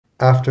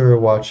After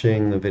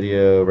watching the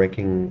video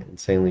ranking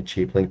insanely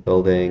cheap link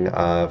building,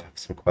 I have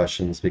some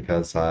questions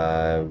because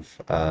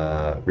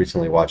I've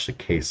recently watched a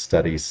case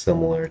study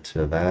similar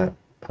to that.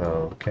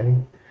 Okay,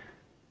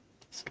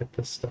 let's get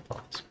this stuff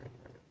off the screen.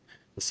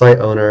 The site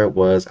owner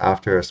was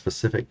after a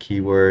specific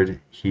keyword.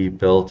 He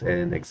built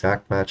an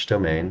exact match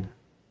domain,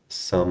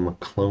 some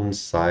clone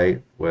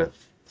site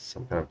with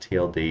some kind of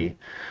TLD,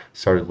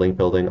 started link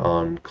building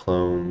on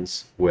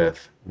clones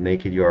with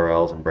naked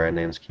URLs and brand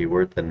names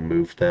keyword, then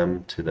moved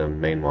them to the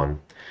main one.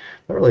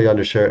 Not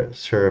really sure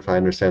if I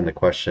understand the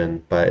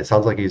question, but it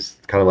sounds like he's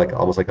kind of like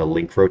almost like a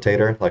link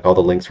rotator. Like all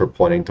the links were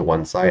pointing to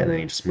one site, and then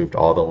he just moved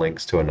all the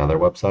links to another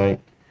website.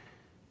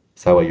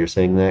 Is that what you're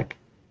saying, Nick?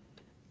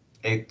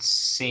 It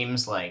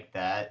seems like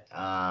that.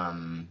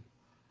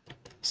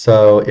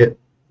 So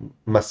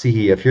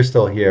Masihi, if you're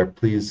still here,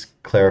 please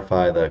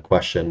clarify the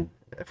question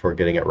if we're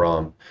getting it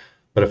wrong.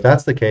 But if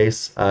that's the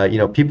case,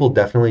 people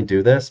definitely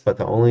do this, but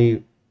the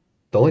only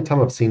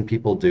time I've seen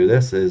people do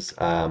this is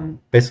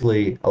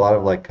basically a lot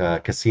of like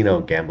casino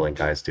gambling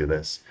guys do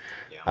this.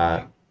 Yeah, Uh,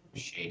 like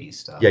shady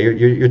stuff. yeah,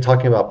 you're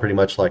talking about pretty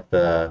much like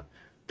the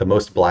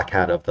most black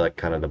hat of the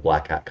kind of the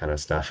black hat kind of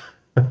stuff.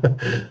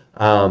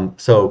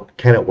 So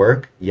can it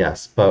work?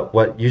 Yes, but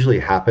what usually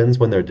happens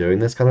when they're doing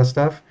this kind of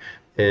stuff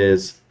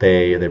is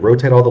they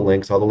rotate all the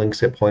links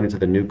get pointed to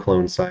the new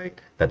clone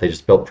site that they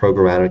just built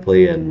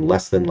programmatically in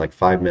less than like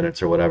 5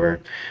 minutes or whatever,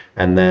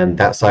 and then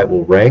that site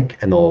will rank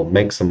and they'll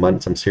make some money,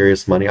 some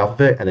serious money off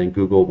of it, and then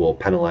Google will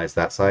penalize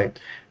that site,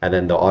 and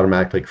then they'll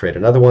automatically create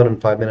another one in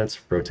 5 minutes,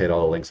 rotate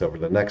all the links over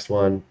to the next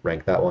one,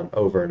 rank that one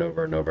over and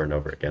over and over and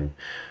over again.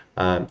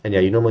 And yeah,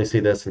 you normally see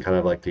this in kind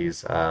of like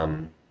these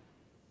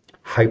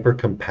hyper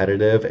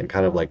competitive and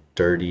kind of like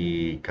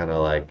dirty kind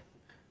of like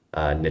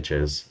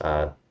niches,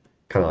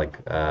 kind of like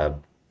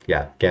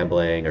yeah,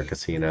 gambling or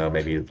casino,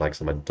 maybe like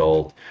some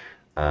adult,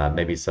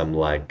 maybe some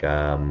like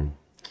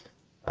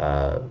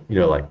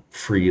like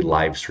free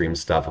live stream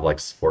stuff of like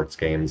sports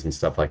games and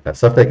stuff like that.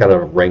 Stuff they kind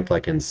of rank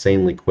like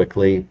insanely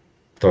quickly,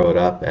 throw it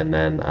up, and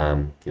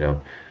then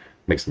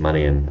make some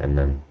money, and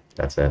then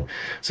that's it.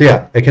 So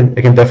yeah, it can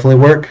definitely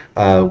work.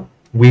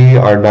 We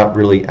are not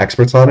really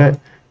experts on it,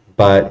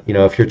 but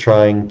if you're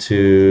trying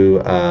to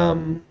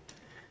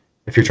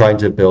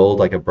build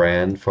like a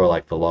brand for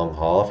like the long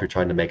haul, if you're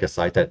trying to make a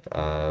site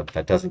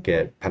that doesn't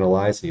get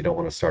penalized and you don't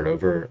want to start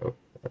over,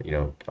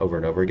 over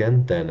and over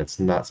again, then it's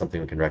not something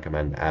we can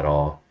recommend at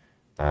all.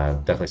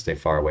 Definitely stay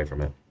far away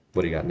from it.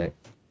 What do you got, Nick?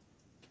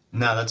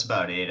 No, that's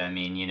about it. I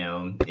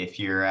mean, if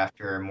you're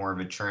after more of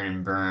a churn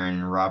and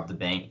burn, rob the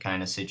bank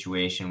kind of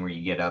situation where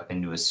you get up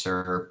into a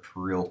SERP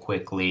real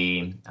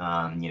quickly,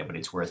 but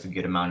it's worth a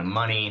good amount of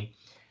money,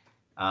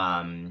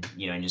 and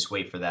just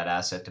wait for that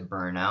asset to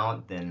burn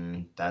out,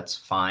 then that's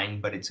fine.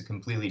 But it's a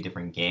completely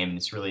different game.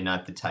 It's really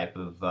not the type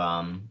of,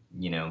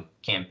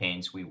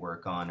 campaigns we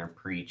work on or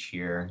preach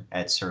here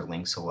at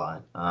Links a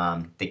lot.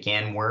 They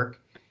can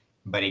work,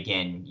 but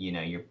again,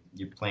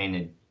 you're playing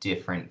a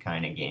different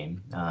kind of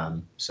game.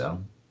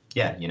 So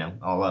yeah,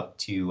 all up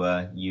to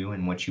you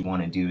and what you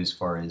want to do as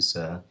far as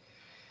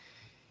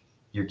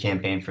your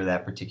campaign for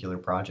that particular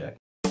project.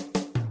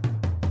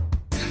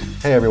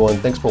 Hey everyone,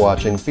 thanks for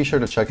watching. Be sure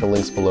to check the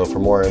links below for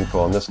more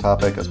info on this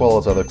topic, as well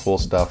as other cool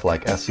stuff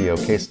like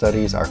SEO case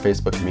studies, our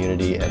Facebook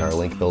community, and our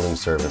link building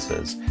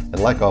services. And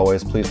like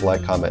always, please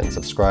like, comment, and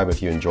subscribe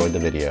if you enjoyed the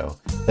video.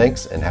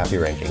 Thanks, and happy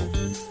ranking.